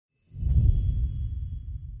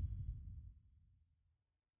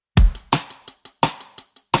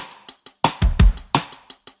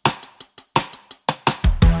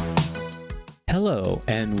Hello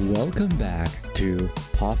and welcome back to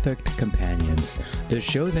Perfect Companions, the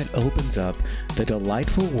show that opens up the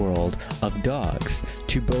delightful world of dogs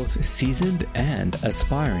to both seasoned and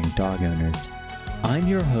aspiring dog owners. I'm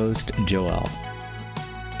your host, Joel.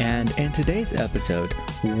 And in today's episode,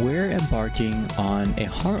 we're embarking on a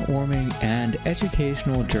heartwarming and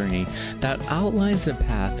educational journey that outlines the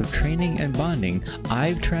path of training and bonding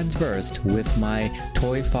I've traversed with my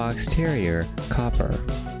toy fox terrier, Copper.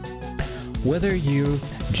 Whether you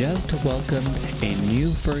just welcomed a new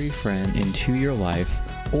furry friend into your life,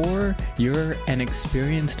 or you're an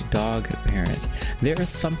experienced dog parent, there is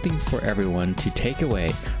something for everyone to take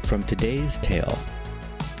away from today's tale.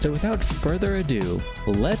 So without further ado,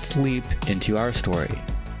 let's leap into our story.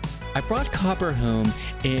 I brought Copper home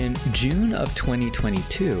in June of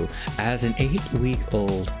 2022 as an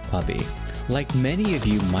 8-week-old puppy. Like many of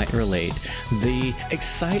you might relate, the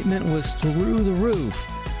excitement was through the roof,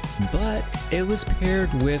 but it was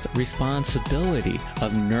paired with responsibility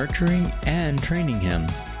of nurturing and training him.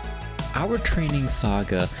 Our training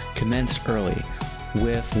saga commenced early,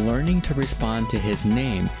 with learning to respond to his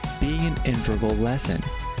name being an integral lesson.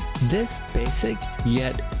 This basic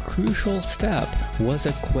yet crucial step was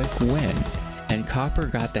a quick win, and Copper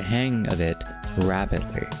got the hang of it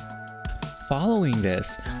rapidly. Following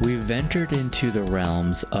this, we ventured into the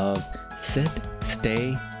realms of sit,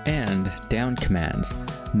 stay, and down commands,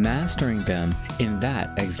 mastering them in that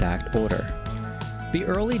exact order. The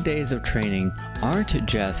early days of training aren't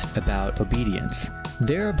just about obedience,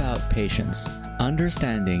 they're about patience,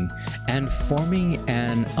 understanding, and forming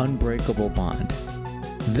an unbreakable bond.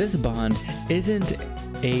 This bond isn't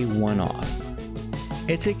a one-off.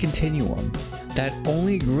 It's a continuum that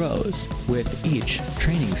only grows with each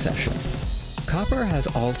training session. Copper has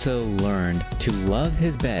also learned to love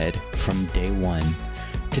his bed from day one.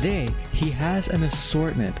 Today, he has an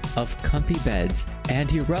assortment of comfy beds and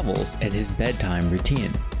he revels in his bedtime routine.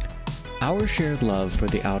 Our shared love for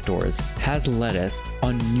the outdoors has led us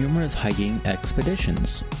on numerous hiking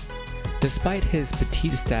expeditions. Despite his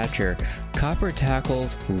petite stature, Copper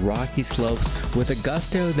tackles rocky slopes with a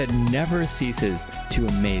gusto that never ceases to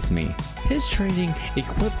amaze me. His training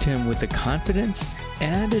equipped him with the confidence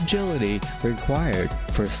and agility required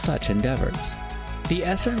for such endeavors. The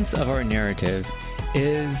essence of our narrative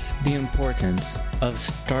is the importance of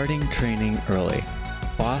starting training early,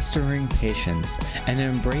 fostering patience, and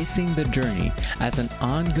embracing the journey as an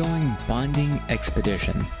ongoing bonding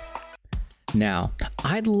expedition. Now,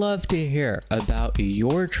 I'd love to hear about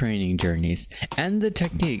your training journeys and the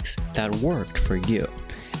techniques that worked for you,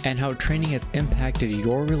 and how training has impacted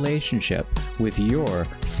your relationship with your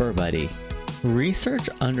fur buddy. Research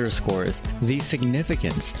underscores the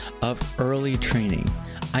significance of early training,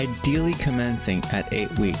 ideally commencing at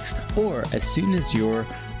 8 weeks or as soon as your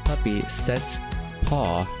puppy sets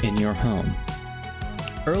paw in your home.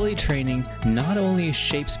 Early training not only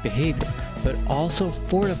shapes behavior, but also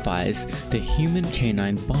fortifies the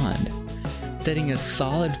human-canine bond, setting a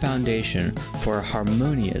solid foundation for a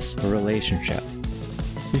harmonious relationship.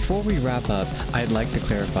 Before we wrap up, I'd like to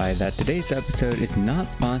clarify that today's episode is not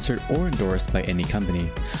sponsored or endorsed by any company.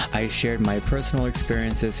 I shared my personal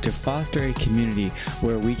experiences to foster a community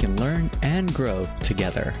where we can learn and grow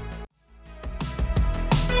together.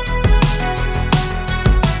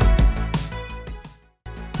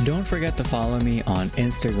 Don't forget to follow me on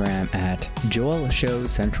Instagram at Joel Show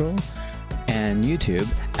Central and YouTube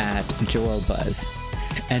at Joel Buzz.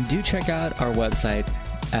 And do check out our website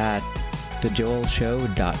at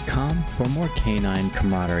thejoelshow.com for more canine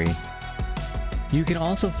camaraderie. You can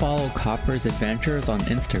also follow Copper's adventures on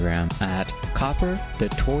Instagram at Copper the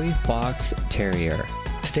Toy Fox Terrier.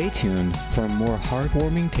 Stay tuned for more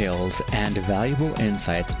heartwarming tales and valuable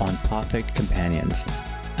insights on Perfect Companions.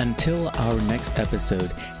 Until our next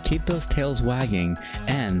episode, keep those tails wagging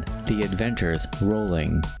and the adventures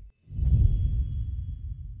rolling.